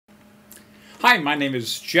Hi, my name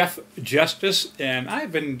is Jeff Justice, and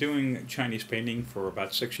I've been doing Chinese painting for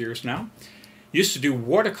about 6 years now. Used to do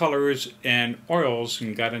watercolors and oils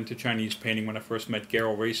and got into Chinese painting when I first met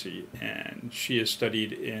Gail Racy, and she has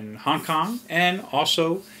studied in Hong Kong and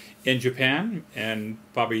also in Japan, and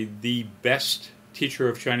probably the best teacher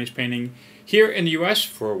of Chinese painting here in the US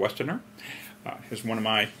for a Westerner. Here's one of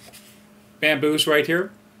my bamboos right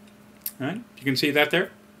here. All right, you can see that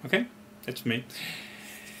there? Okay, that's me.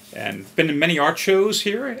 And been in many art shows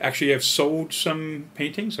here. Actually, I've sold some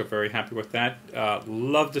paintings, so very happy with that.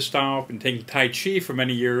 Love the style. Been taking Tai Chi for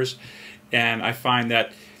many years, and I find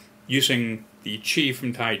that using the Chi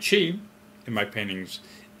from Tai Chi in my paintings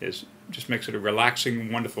just makes it a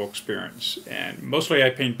relaxing, wonderful experience. And mostly I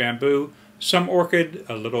paint bamboo, some orchid,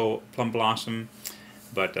 a little plum blossom,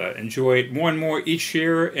 but enjoy it more and more each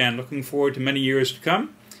year, and looking forward to many years to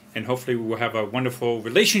come. And hopefully we will have a wonderful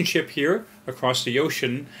relationship here across the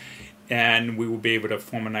ocean, and we will be able to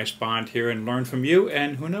form a nice bond here and learn from you,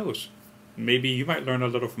 and who knows, maybe you might learn a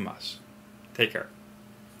little from us. Take care.